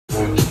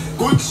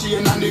good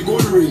chain and the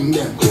good ring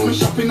them. Me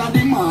shopping at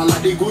the mall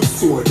at the good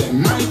store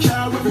them. My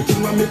car,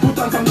 everything when me put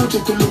on from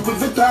Gucci to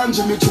Louis Vuitton,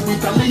 Jimmy Choo,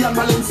 Italy and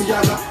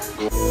Balenciaga.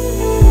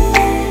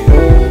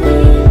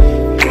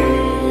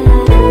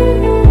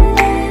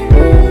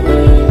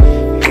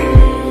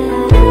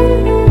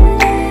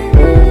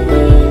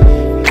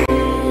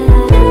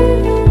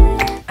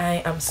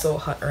 So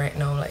hot right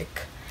now,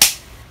 like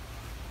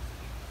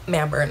may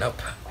I burn up.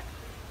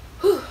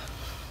 Whew.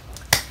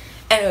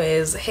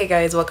 Anyways, hey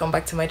guys, welcome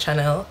back to my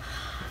channel.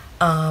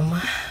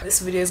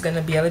 This video is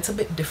gonna be a little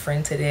bit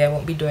different today. I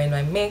won't be doing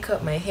my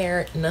makeup, my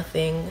hair,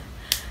 nothing,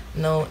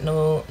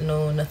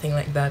 nothing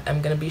like that.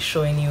 I'm gonna be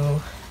showing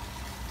you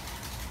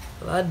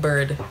Lord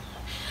Bird.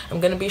 I'm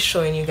gonna be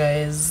showing you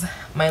guys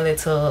my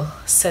little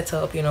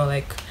setup, you know,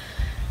 like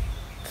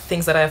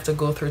things that I have to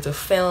go through to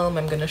film.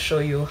 I'm gonna show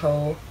you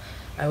how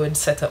I would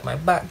set up my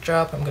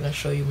backdrop. I'm gonna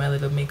show you my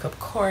little makeup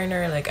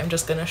corner. Like, I'm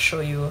just gonna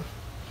show you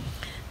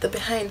the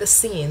behind the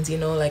scenes, you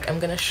know, like I'm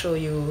gonna show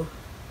you,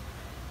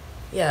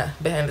 yeah,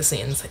 behind the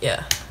scenes,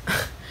 yeah.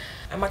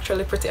 I'm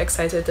actually pretty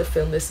excited to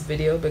film this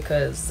video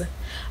because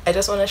I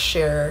just want to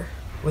share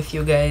with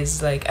you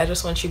guys, like I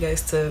just want you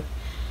guys to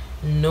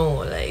know,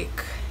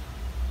 like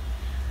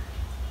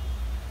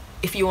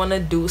if you want to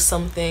do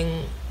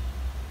something,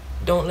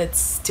 don't let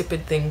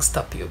stupid things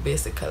stop you,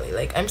 basically.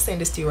 Like, I'm saying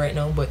this to you right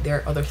now, but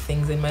there are other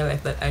things in my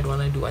life that I'd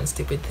want to do and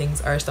stupid things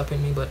are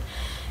stopping me, but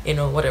you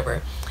know,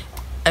 whatever.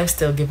 I'm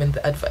still giving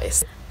the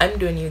advice. I'm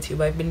doing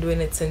YouTube. I've been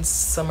doing it since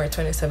summer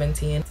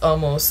 2017,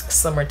 almost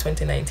summer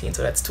 2019,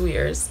 so that's 2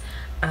 years,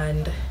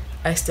 and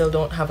I still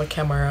don't have a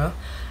camera.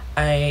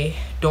 I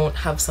don't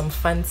have some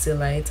fancy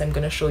lights. I'm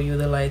gonna show you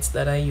the lights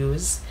that I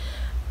use.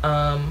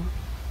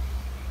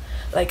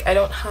 Like, I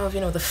don't have, you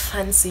know, the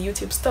fancy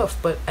YouTube stuff,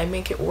 but I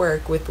make it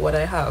work with what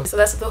I have. So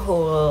that's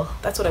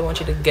what I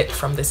want you to get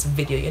from this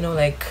video, you know,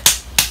 like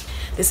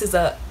this is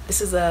a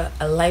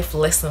life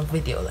lesson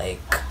video.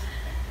 Like,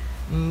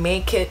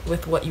 make it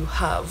with what you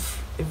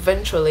have.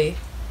 Eventually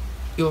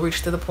you'll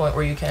reach to the point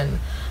where you can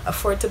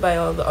afford to buy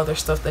all the other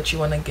stuff that you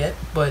want to get,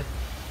 but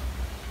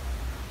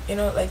you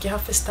know, like, you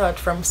have to start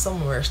from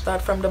somewhere,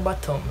 start from the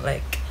bottom.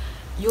 Like,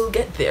 you'll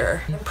get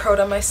there. I'm proud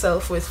of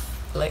myself with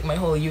like my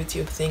whole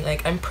YouTube thing.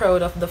 Like, I'm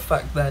proud of the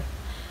fact that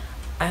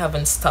I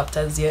haven't stopped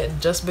as yet,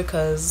 just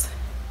because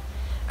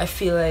I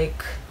feel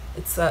like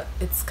it's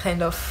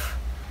kind of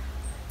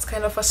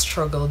a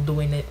struggle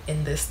doing it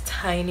in this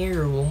tiny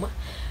room.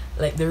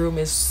 Like, the room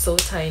is so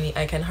tiny,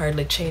 I can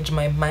hardly change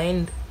my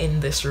mind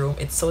in this room.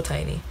 It's so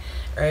tiny,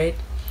 right?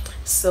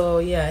 So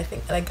yeah, I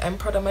think, like, I'm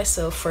proud of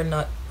myself for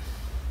not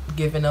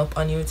giving up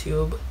on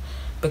YouTube,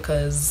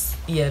 because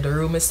yeah, the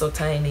room is so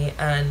tiny,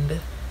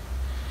 and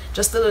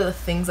just the little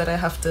things that I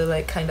have to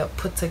like kind of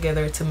put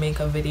together to make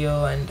a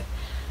video. And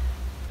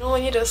you know,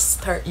 when you just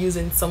start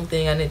using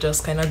something and it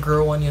just kind of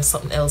grow on you,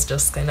 something else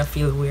just kind of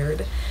feel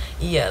weird.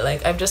 Yeah,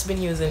 like, I've just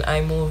been using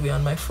iMovie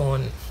on my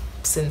phone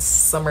since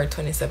summer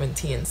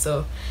 2017,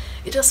 so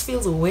it just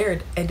feels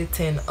weird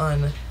editing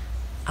on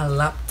a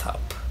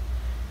laptop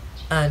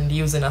and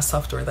using a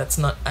software that's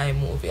not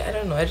iMovie. I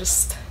don't know,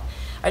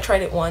 I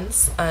tried it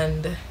once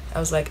and I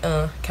was like,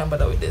 can't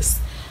bother with this,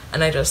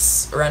 and I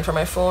just ran for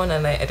my phone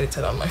and I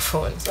edited on my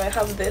phone. So I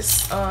have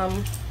this,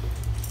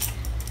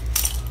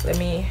 let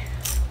me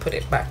put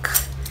it back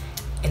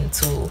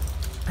into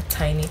a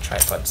tiny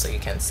tripod so you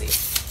can see.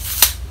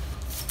 This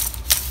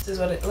is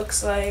what it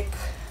looks like,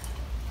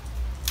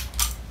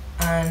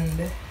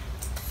 and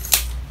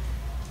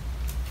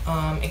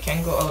it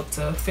can go out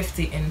to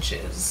 50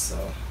 inches.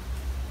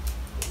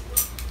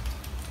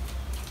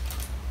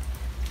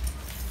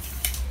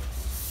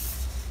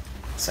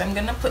 So I'm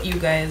gonna put you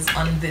guys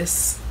on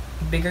this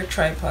bigger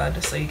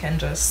tripod so you can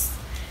just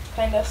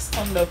kind of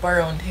stand up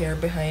around here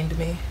behind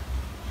me.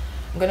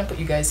 I'm gonna put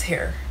you guys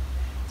here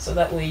so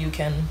that way you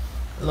can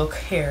look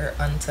here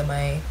onto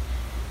my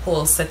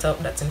whole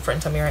setup that's in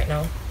front of me right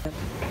now.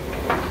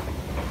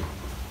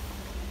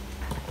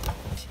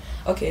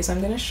 Okay, so I'm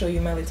gonna show you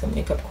my little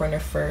makeup corner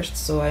first.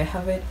 So I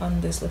have it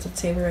on this little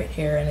table right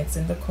here, and it's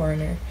in the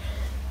corner.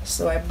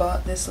 So I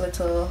bought this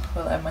little,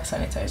 well, I have my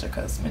sanitizer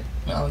because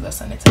I always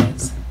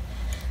sanitize.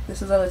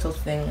 This is a little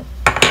thing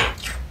I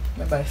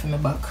buy for my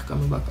back,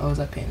 coming back, always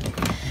a pain.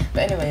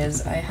 But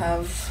anyways, I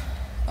have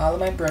all of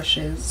my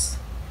brushes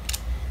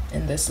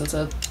in this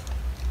little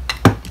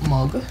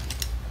mug,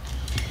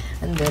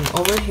 and then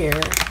over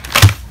here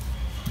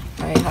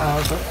I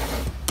have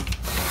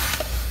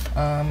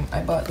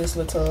I bought this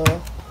little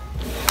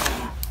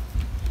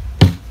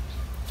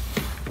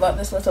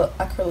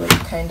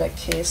acrylic kind of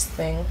case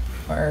thing,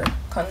 or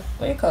what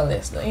do you call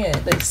this? Yeah,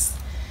 this.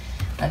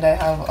 And I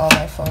have all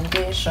my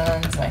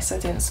foundations, my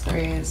setting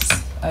sprays,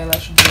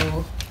 eyelash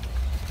glue,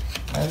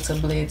 my little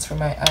blades for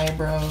my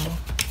eyebrow,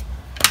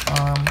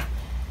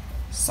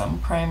 some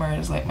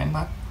primers like my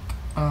MAC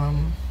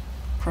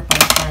Prepper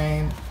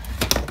Prime.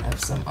 I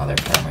have some other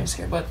primers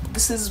here, but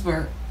this is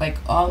where like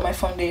all my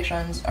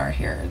foundations are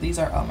here. These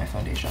are all my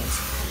foundations.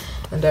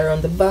 And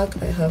around the back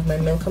I have my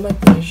Milk of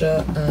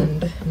Magnesia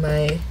and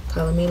my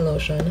Calamine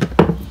lotion.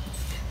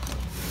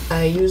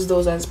 I use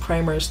those as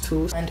primers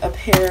too. And up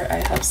here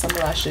I have some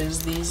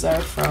lashes. These are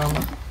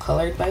from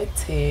Colored by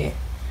Tay.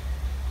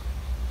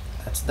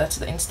 That's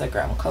the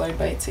Instagram, Colored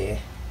by Tay.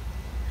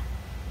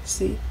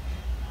 See,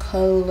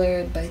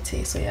 Colored by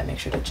Tay. So yeah, make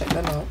sure to check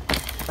them out.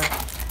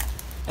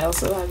 I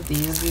also have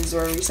these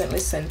were recently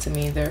sent to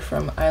me. They're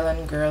from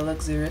Island Girl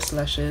Luxurious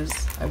Lashes.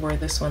 I wore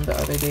this one the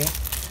other day,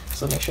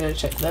 so make sure to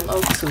check them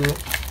out too.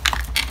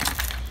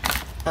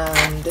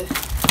 And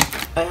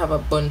I have a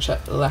bunch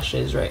of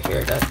lashes right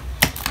here that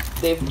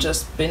they've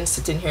just been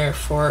sitting here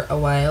for a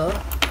while.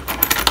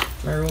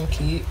 My room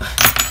key.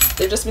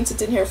 They've just been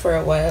sitting here for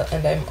a while,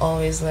 and I'm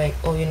always like,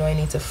 oh, you know, I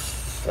need to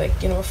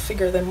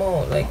figure them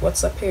out. Like,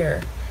 what's up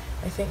here?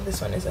 I think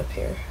this one is up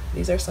here.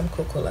 These are some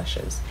cocoa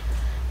lashes.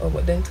 Oh,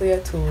 but then to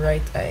your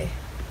right eye.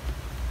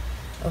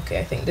 Okay,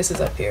 I think this is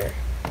up here.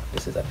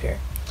 This is up here.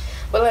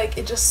 But like,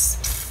 it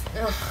just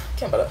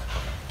can't bother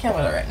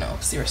right now,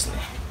 seriously.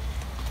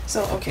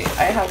 So okay,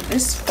 I have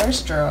this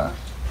first drawer.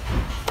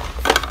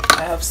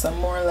 I have some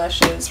more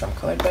lashes from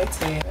Colored by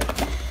Tay.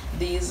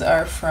 These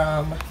are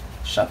from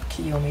Shop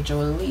Kiyomi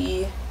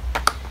Jolie.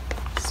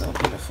 So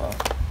beautiful.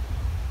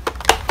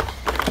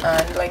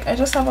 And like, I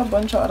just have a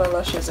bunch of other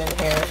lashes in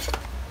here.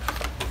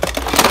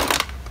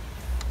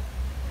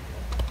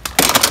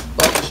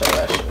 Bunch of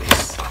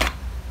lashes.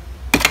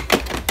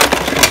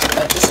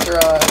 But this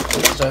drawer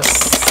is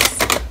just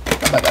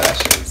a bag of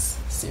lashes.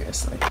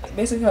 Seriously.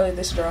 Basically,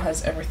 this drawer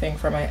has everything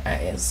for my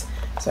eyes.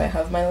 So I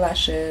have my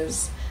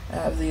lashes. I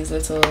have these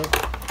little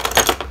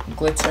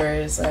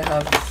glitters. I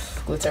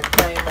have glitter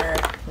primer,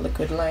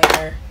 liquid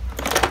liner,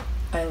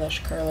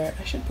 eyelash curler.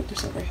 I should put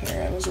this over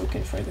here. I was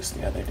looking for this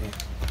the other day.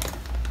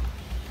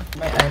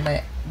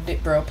 My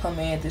dip brow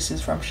pomade. This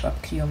is from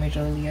Shop Kiyomi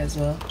Jolie as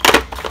well.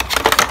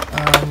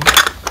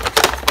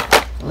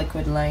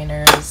 Liquid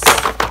liners,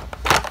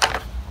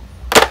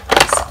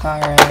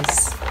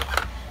 mascaras,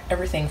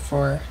 everything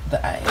for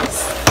the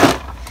eyes.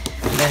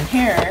 And then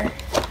here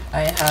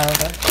I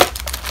have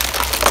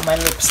my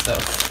lip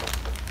stuff.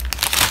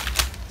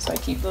 So I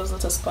keep those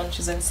little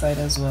sponges inside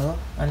as well.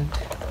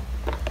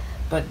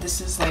 But this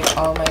is like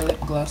all my lip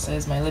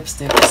glosses, my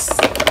lipsticks,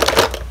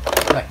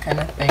 that kind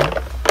of thing.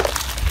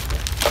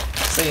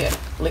 So yeah,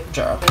 lip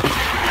drawer.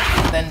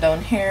 And then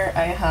down here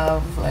I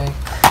have like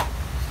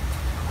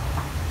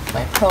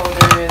my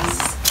powders,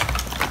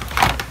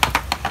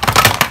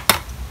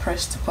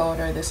 pressed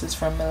powder. This is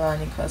from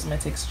Milani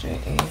Cosmetics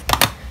JA.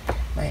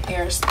 My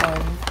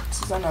Airspun.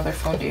 This is another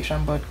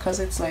foundation, but because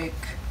it's like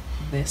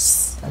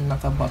this and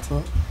not a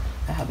bottle,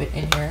 I have it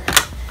in here.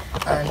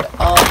 And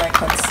all my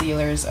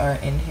concealers are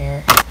in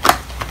here.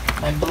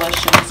 My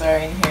blushes are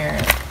in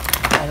here.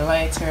 My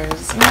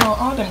lighters, you know,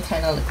 all them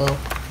kind of little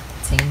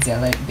things, yeah,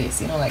 like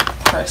this, you know, like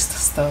pressed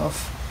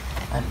stuff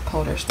and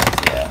powder stuff,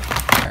 yeah.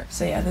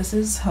 So yeah, this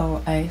is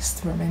how I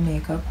store my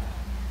makeup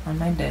on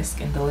my desk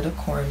in the little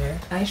corner.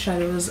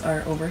 Eyeshadows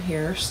are over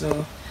here.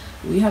 So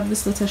we have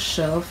this little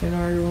shelf in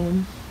our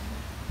room,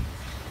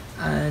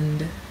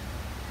 and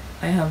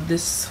I have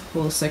this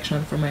whole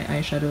section for my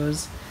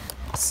eyeshadows.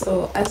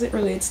 So as it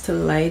relates to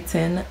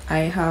lighting, I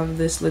have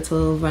this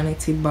little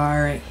vanity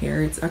bar right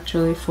here. It's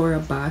actually for a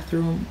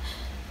bathroom,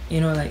 you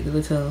know, like the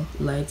little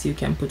lights you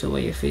can put over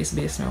your face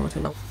basin or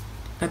whatever.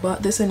 I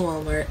bought this in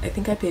Walmart. I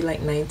think I paid like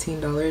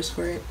 $19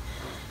 for it.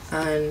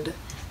 And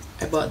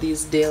I bought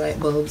these daylight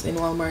bulbs in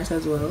Walmart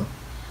as well.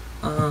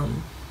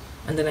 And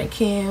then I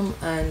came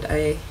and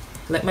I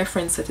let my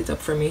friend set it up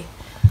for me.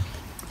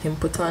 Him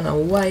put on a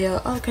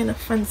wire, all kind of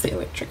fancy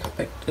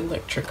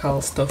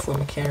electrical stuff where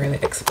I can't really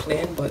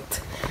explain,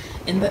 but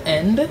in the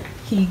end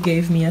he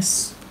gave me a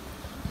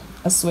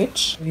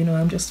switch. You know,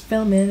 I'm just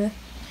filming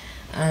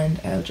and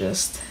I'll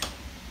just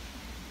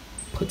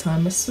put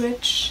on my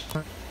switch.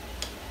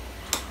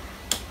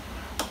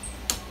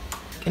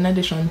 In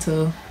addition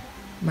to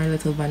my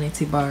little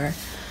vanity bar,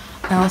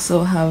 I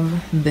also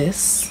have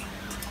this.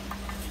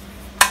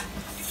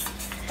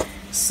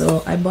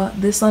 So I bought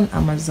this on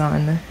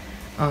Amazon.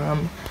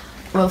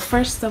 Well,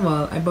 first of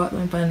all, I bought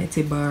my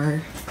vanity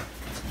bar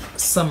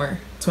summer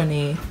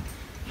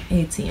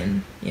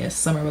 2018. Yes,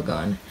 summer we're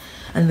gone.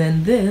 And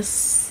then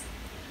this,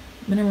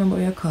 I don't remember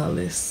what you call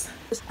this.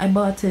 I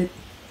bought it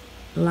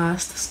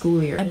last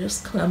school year. I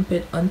just clamp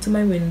it onto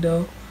my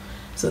window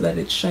so that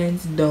it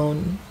shines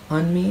down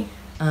on me.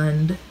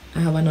 And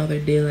I have another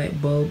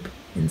daylight bulb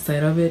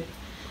inside of it.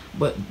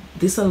 But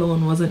this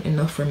alone wasn't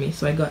enough for me,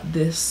 so I got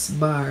this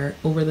bar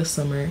over the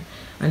summer,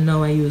 and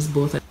now I use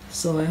both.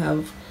 So I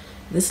have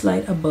this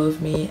light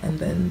above me and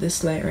then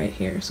this light right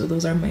here. So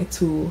those are my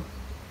two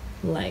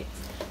lights.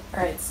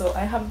 Alright, so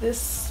I have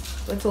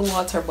this little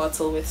water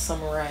bottle with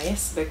some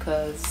rice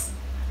because,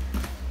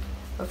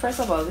 well, first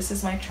of all, this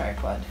is my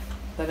tripod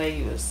that I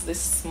use,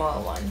 this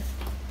small one.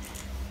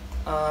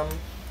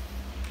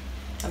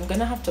 I'm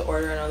gonna have to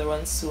order another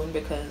one soon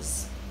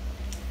because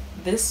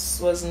this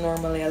was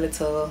normally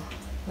like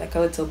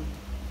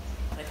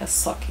a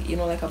socket, you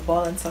know, like a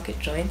ball and socket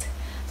joint.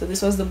 So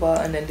this was the ball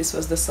and then this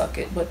was the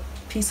socket, but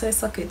piece of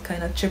socket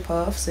kind of chip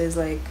off, so it's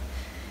like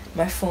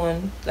my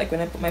phone, like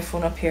when I put my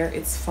phone up here,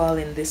 it's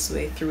falling this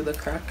way through the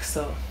crack,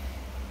 so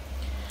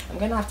I'm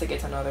gonna have to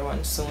get another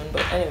one soon.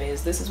 But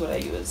anyways, this is what I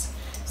use.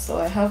 So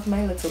I have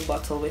my little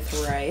bottle with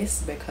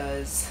rice,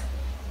 because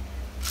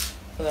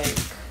like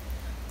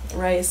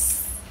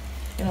rice,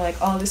 you know,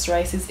 like all this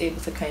rice is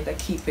able to kind of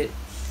keep it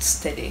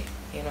steady,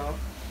 you know.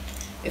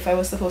 If I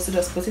was supposed to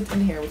just put it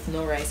in here with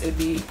no rice, it would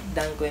be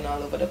dangling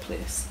all over the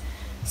place.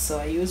 So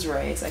I use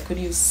rice. I could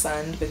use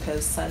sand,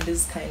 because sand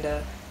is kind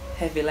of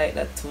heavy like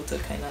that too, to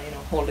kind of, you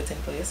know, hold it in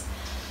place.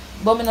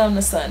 But me on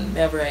the sun, I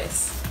have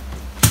rice.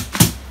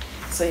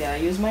 So yeah, I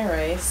use my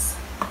rice,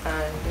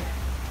 and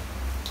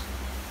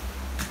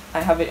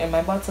I have it in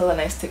my bottle, and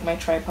I stick my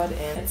tripod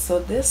in. So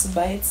this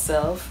by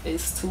itself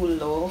is too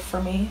low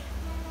for me,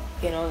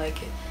 you know, like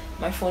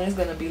my phone is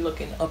gonna be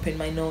looking up in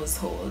my nose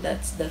hole.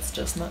 That's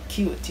just not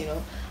cute, you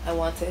know. I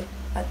want it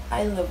at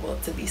eye level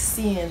to be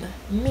seeing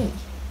me.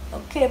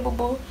 Okay, boo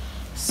boo.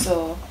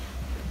 So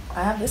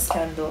I have this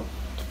candle.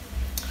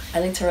 I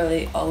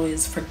literally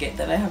always forget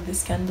that I have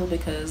this candle,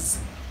 because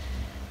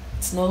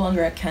it's no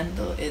longer a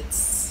candle,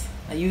 it's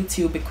a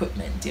YouTube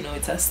equipment, you know,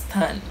 it's a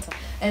stand.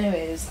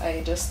 Anyways,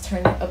 I just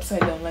turn it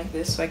upside down like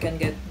this so I can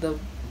get the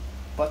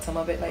bottom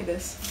of it like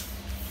this.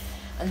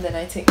 And then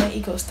I take my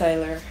Eco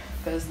Styler,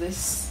 because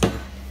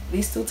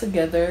these two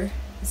together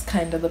is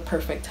kind of the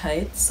perfect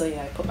height. So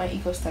yeah, I put my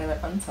Eco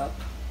Styler on top,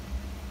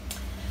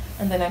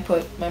 and then I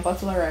put my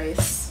bottle of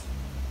rice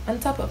on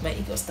top of my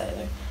Eco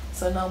Styler.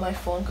 So now my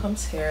phone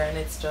comes here, and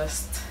it's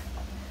just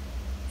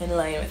in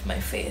line with my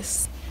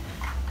face.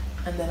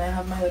 And then I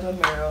have my little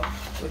mirror,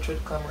 which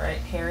would come right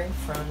here in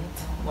front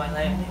while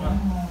I'm, you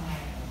know,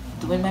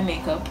 doing my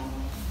makeup.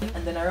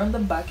 And then around the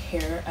back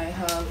here, I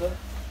have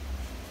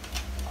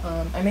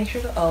I make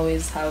sure to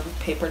always have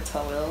paper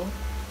towel.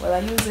 Well, I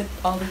use it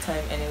all the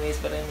time anyways,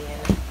 but I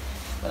mean,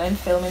 when I'm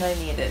filming, I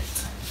need it.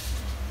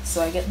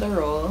 So I get the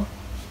roll,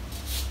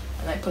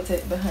 and I put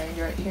it behind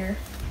right here.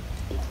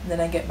 And then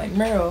I get my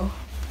mirror,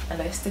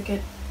 and I stick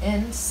it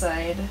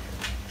inside,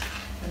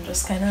 and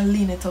just kind of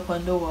lean it up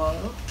on the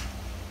wall,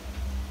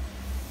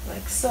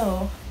 like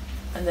so.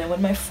 And then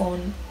when my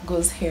phone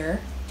goes here,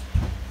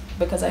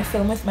 because I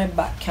film with my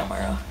back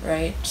camera,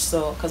 right?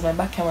 So, because my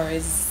back camera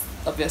is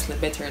obviously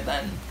better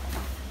than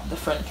the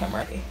front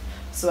camera,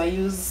 so I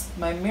use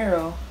my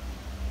mirror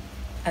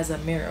as a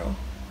mirror,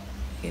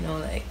 you know,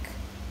 like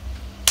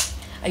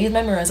I use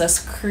my mirror as a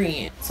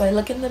screen. So I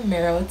look in the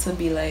mirror to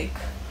be like,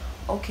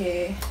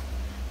 okay,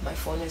 my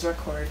phone is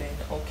recording,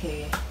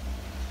 okay,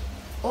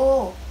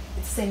 oh,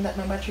 it's saying that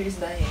my battery is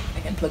dying,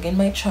 I can plug in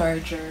my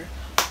charger,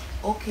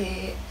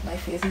 okay, my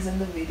face is in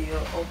the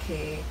video,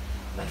 okay,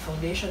 my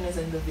foundation is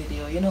in the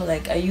video, you know,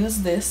 like I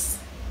use this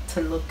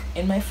to look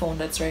in my phone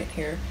that's right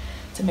here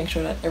to make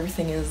sure that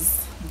everything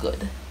is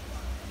good.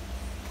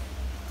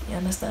 You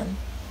understand?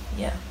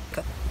 Yeah.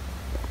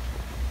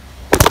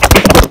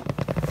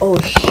 Oh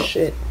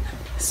shit,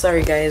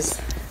 sorry guys,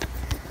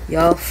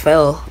 y'all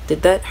fell.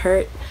 Did that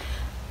hurt?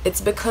 It's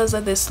because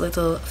of this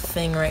little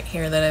thing right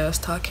here that I was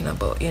talking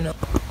about, you know.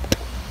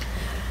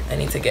 I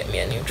need to get me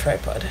a new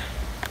tripod.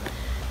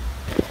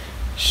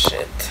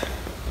 Shit.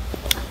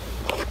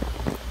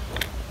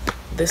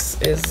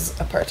 This is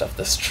a part of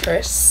the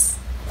stress,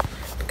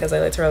 because I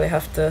literally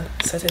have to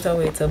set it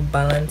away to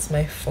balance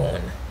my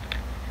phone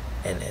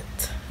in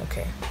it.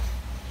 Okay,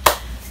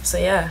 so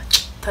yeah,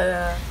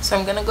 ta-da. So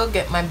I'm gonna go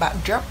get my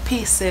backdrop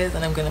pieces,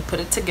 and I'm gonna put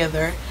it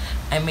together.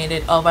 I made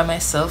it all by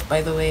myself,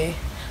 by the way.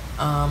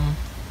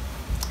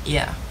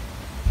 Yeah.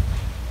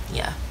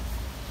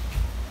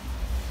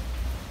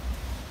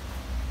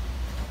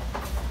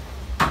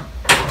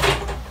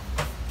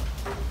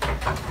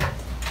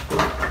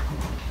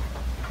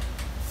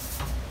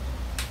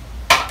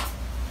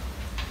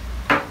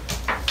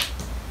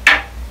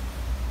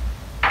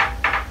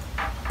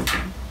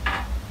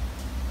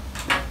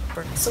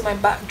 So my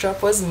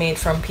backdrop was made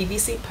from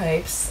PVC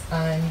pipes,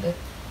 and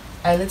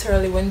I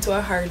literally went to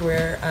a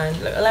hardware,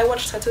 and I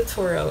watched a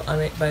tutorial on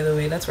it, by the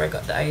way. That's where I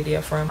got the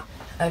idea from.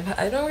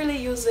 I don't really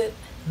use it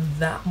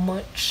that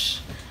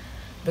much,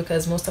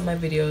 because most of my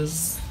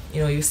videos,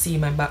 you know, you see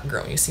my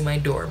background, you see my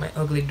door, my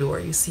ugly door,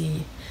 you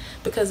see,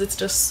 because it's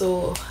just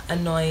so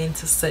annoying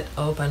to set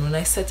up, and when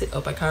I set it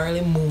up I can't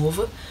really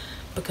move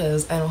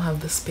because I don't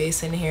have the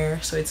space in here,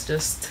 so it's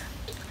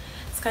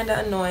kind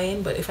of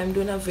annoying. But if I'm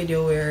doing a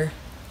video where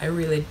I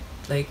really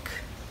like,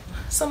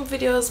 some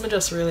videos I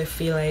just really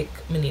feel like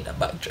I need a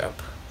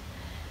backdrop,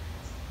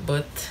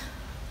 but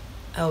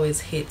I always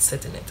hate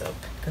setting it up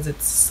because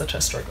it's such a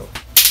struggle.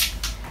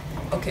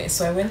 Okay,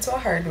 so I went to a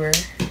hardware,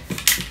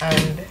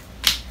 and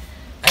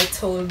I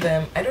told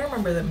them, I don't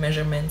remember the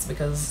measurements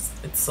because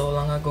it's so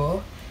long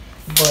ago,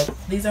 but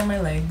these are my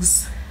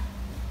legs,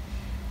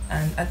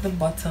 and at the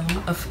bottom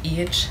of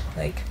each,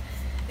 like,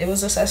 it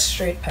was just a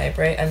straight pipe,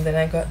 right? And then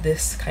I got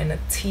this kind of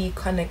T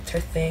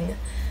connector thing,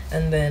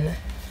 and then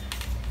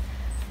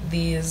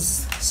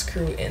these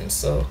screw in.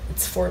 So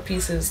it's 4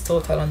 pieces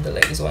total on the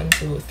legs, 1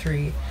 2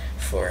 3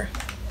 4.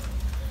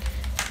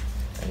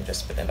 And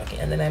just put them back in.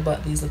 And then I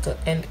bought these little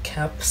end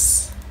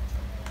caps,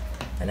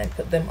 and I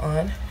put them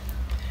on.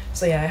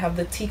 So yeah, I have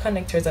the T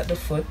connectors at the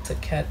foot to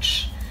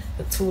catch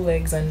the 2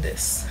 legs and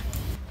this.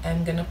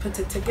 I'm gonna put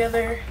it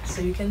together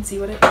so you can see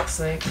what it looks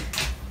like.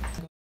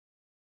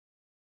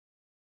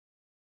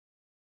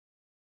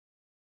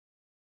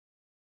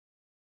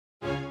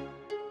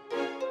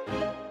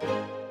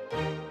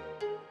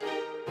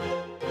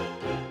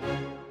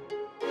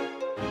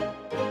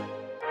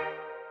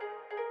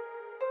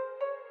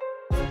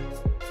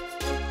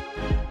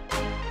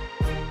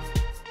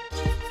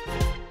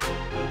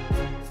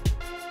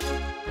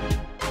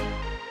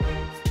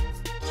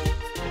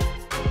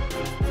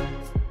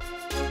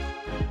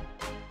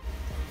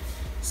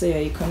 So yeah,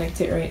 you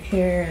connect it right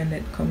here and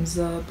it comes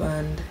up,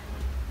 and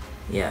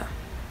yeah.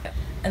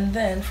 And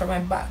then for my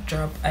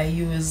backdrop, I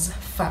use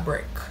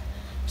fabric.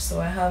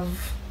 So I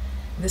have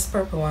this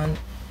purple one.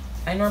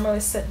 I normally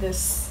set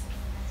this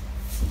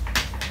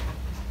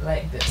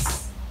like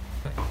this.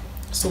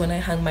 So when I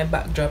hang my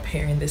backdrop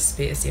here in this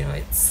space, you know,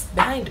 it's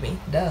behind me,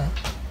 duh.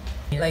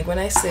 Like when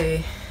I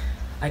say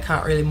I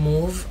can't really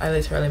move, I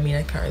literally mean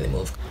I can't really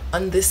move.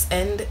 On this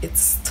end,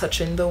 it's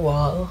touching the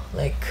wall,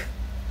 like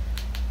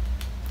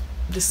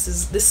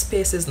this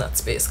space is not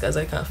space because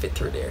I can't fit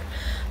through there.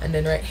 And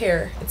then right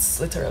here, it's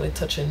literally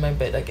touching my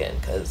bed again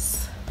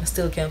because I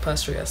still can't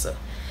pass through here. So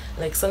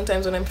like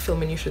sometimes when I'm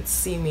filming, you should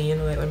see me, you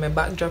know, like when my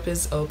backdrop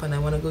is up and I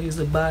want to go use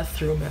the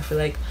bathroom, I feel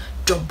like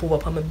jump over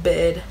up on my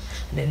bed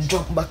and then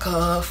jump back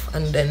off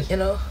and then, you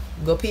know,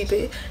 go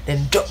pee-pee,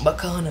 then jump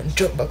back on and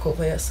jump back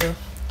over here. So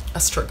I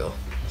struggle.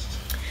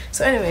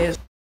 So anyways,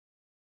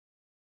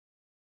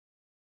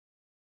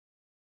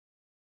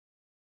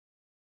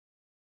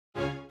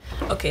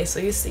 okay, so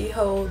you see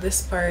how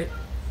this part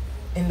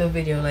in the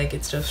video, like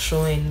it's just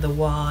showing the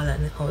wall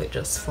and how it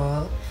just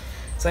fall.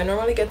 So I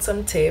normally get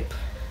some tape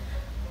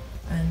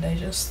and I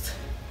just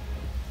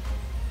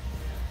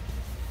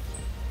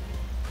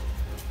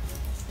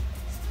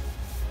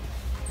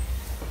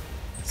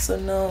so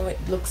now it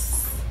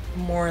looks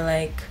more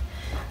like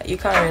you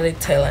can't really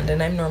tell, and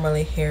then I'm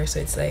normally here, so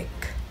it's like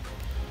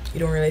you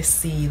don't really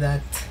see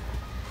that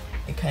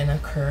it kind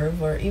of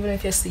curve, or even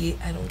if you see,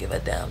 I don't give a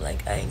damn,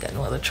 like I ain't got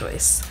no other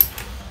choice.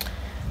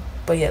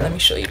 But yeah, let me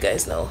show you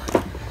guys now.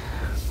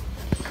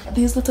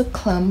 These little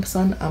clamps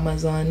on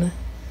Amazon,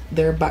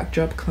 they're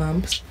backdrop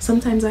clamps.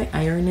 Sometimes I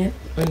iron it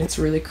when it's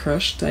really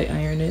crushed. I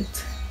iron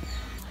it,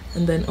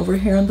 and then over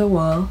here on the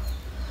wall,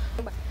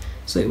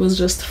 so it was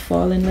just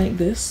falling like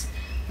this,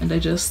 and I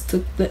just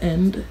took the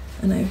end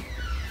and I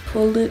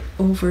pulled it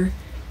over,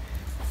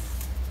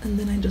 and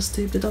then I just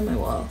taped it on my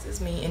wall. This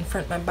is me in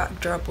front of my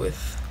backdrop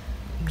with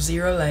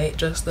zero light,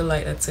 just the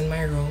light that's in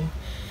my room.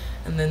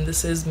 And then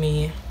this is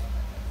me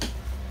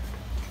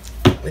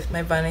with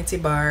my vanity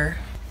bar,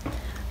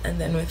 and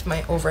then with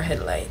my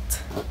overhead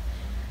light.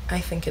 I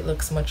think it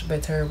looks much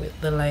better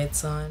with the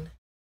lights on.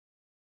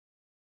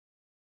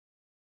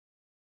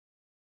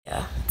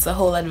 Yeah, it's a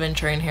whole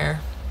adventure in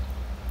here.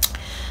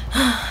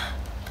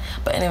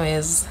 But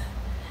anyways,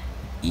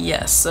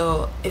 yeah,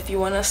 so if you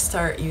want to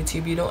start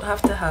YouTube, you don't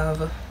have to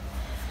have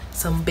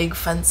some big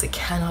fancy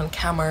Canon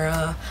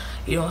camera,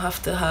 you don't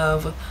have to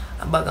have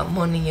a bag of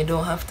money, you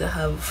don't have to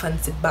have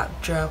fancy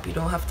backdrop, you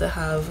don't have to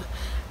have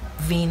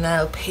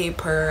vinyl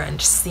paper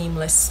and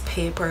seamless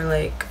paper.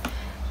 Like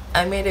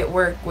I made it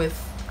work with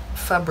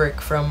fabric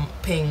from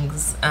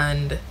Pings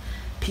and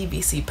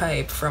PVC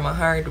pipe from a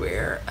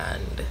hardware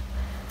and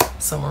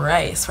some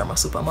rice from a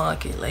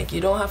supermarket. Like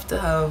you don't have to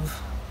have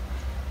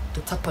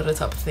the top of the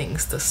top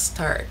things to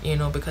start, you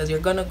know, because you're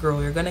gonna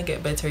grow, you're gonna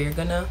get better, your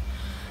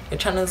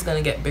channel is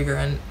gonna get bigger,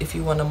 and if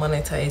you want to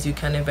monetize, you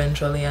can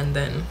eventually, and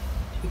then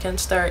you can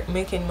start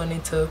making money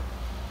to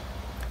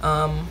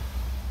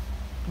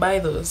buy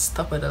those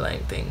top of the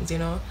line things, you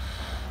know.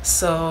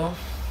 So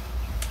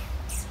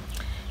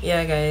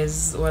yeah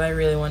guys, what I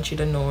really want you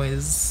to know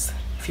is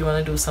if you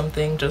want to do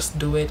something, just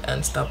do it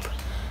and stop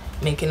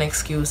making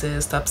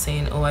excuses. Stop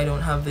saying, oh, I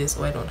don't have this,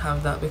 oh, I don't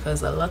have that,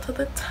 because a lot of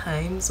the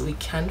times we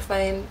can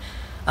find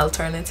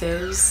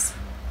alternatives,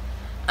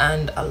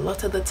 and a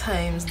lot of the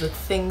times the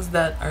things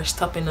that are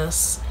stopping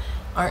us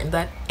aren't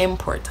that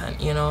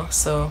important, you know.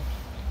 So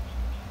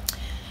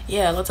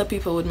yeah, a lot of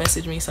people would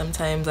message me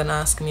sometimes and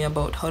ask me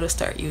about how to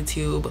start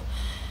YouTube,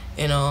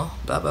 you know,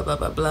 blah blah blah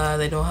blah blah.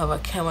 They don't have a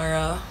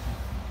camera.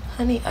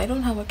 Honey, I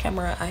don't have a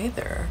camera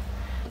either.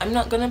 I'm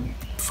not gonna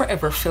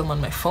forever film on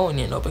my phone,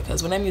 you know,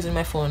 because when I'm using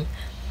my phone,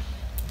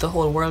 the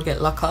whole world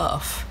get locked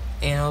off,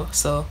 you know.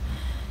 So,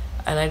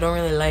 and I don't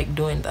really like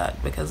doing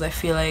that, because I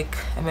feel like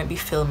I might be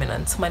filming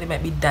and somebody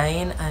might be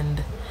dying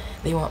and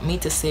they want me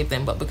to save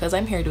them, but because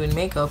I'm here doing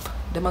makeup,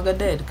 them are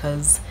dead,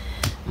 because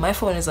my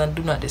phone is on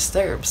do not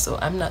disturb, so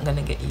I'm not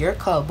gonna get your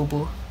call, boo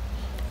boo.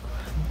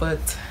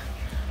 But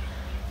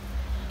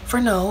for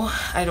now,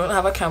 I don't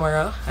have a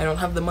camera, I don't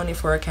have the money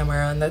for a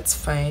camera, and that's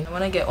fine. I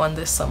want to get one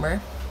this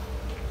summer.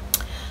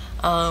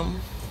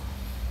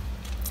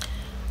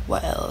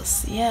 What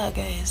else? Yeah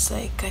guys,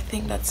 like I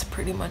think that's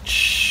pretty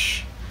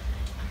much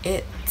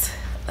it.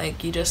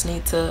 Like you just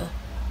need to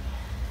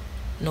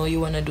know you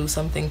want to do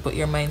something, put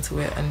your mind to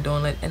it, and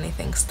don't let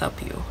anything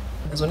stop you.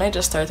 Because when I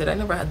just started, I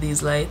never had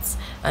these lights,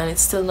 and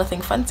it's still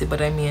nothing fancy,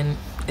 but I mean,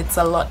 it's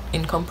a lot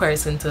in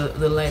comparison to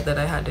the light that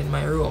I had in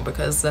my room,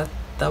 because that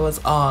was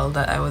all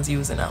that I was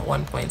using at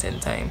one point in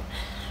time,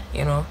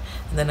 you know.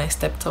 And then I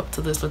stepped up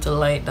to this little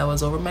light that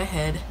was over my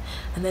head,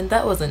 and then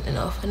that wasn't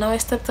enough, and now I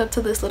stepped up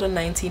to this little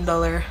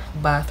 $19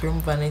 bathroom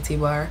vanity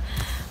bar,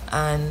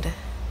 and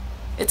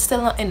it's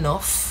still not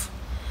enough,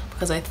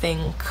 because I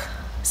think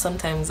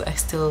sometimes I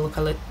still look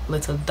a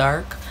little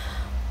dark,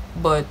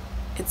 but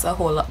it's a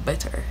whole lot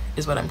better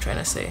is what I'm trying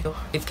to say.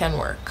 It can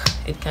work,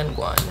 it can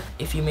go on.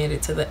 If you made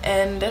it to the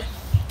end,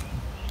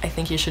 I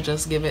think you should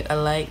just give it a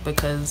like,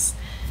 because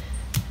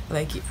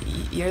like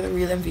you're the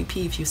real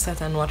MVP if you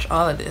sat and watch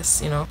all of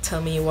this, you know.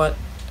 Tell me what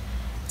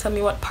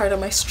part of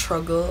my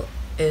struggle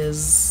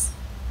is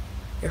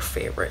your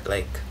favorite.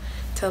 Like,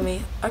 tell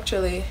me.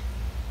 Actually,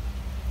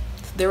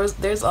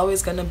 there's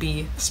always gonna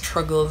be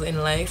struggles in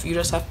life. You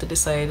just have to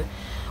decide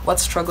what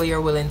struggle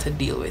you're willing to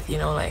deal with, you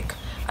know. Like,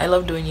 I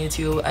love doing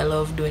YouTube, I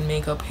love doing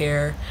makeup,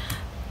 hair,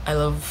 I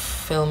love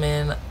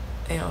filming,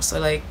 you know. So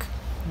like,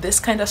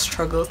 this kind of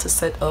struggle to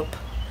set up,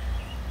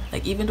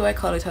 like, even though I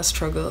call it a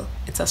struggle,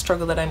 it's a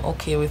struggle that I'm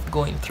okay with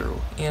going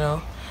through, you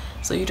know.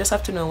 So you just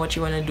have to know what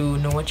you want to do,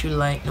 know what you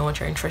like, know what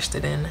you're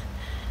interested in,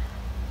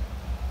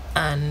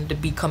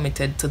 and be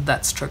committed to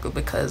that struggle.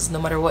 Because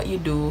no matter what you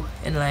do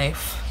in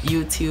life,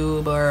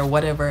 YouTube or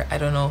whatever, I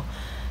don't know,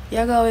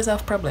 you're gonna always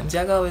have problems,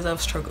 you're gonna always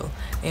have struggle,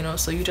 you know.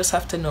 So you just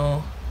have to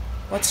know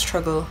what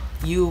struggle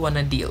you want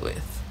to deal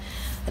with,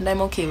 and I'm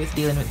okay with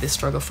dealing with this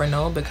struggle for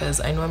now, because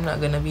I know I'm not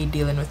gonna be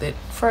dealing with it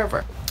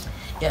forever.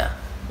 Yeah,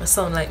 I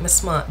sound like me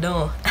smart,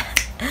 no?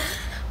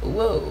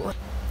 Whoa.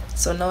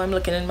 So now I'm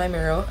looking in my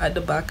mirror at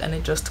the back, and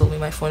it just told me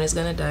my phone is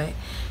gonna die,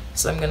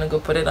 so I'm gonna go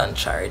put it on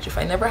charge. If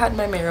I never had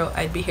my mirror,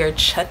 I'd be here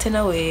chatting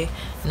away,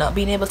 not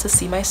being able to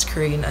see my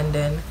screen, and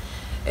then,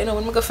 you know,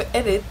 when I go for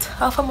edit,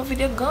 half of my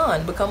video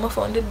gone because my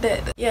phone is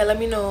dead. Yeah, let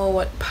me know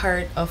what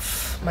part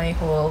of my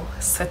whole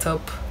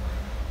setup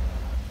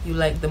you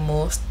like the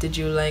most. Did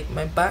you like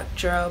my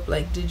backdrop?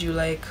 Like, did you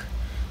like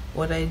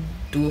what I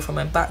do for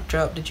my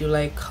backdrop? Did you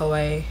like how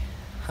I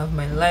have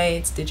my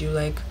lights? Did you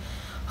like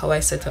how I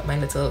set up my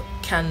little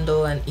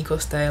candle and eco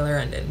styler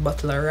and then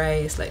bottle of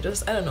rice? Like,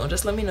 just, I don't know,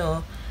 just let me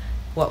know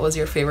what was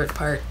your favorite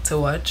part to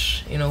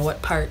watch, you know.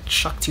 What part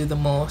shocked you the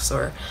most,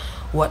 or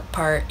what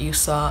part you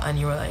saw and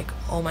you were like,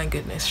 oh my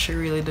goodness, she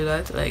really did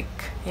that. Like,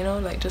 you know,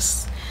 like,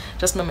 just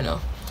let me know.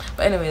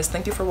 But anyways,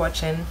 thank you for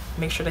watching.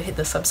 Make sure to hit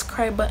the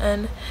subscribe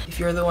button. If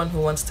you're the one who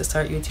wants to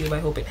start YouTube, I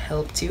hope it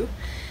helped you.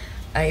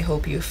 I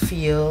hope you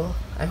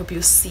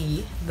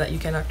see that you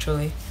can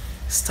actually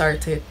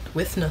start it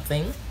with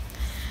nothing.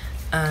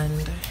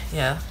 And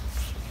yeah,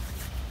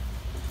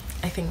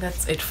 I think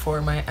that's it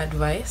for my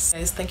advice.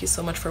 Guys, thank you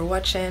so much for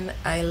watching.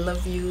 I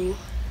love you,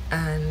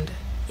 and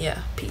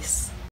yeah, peace.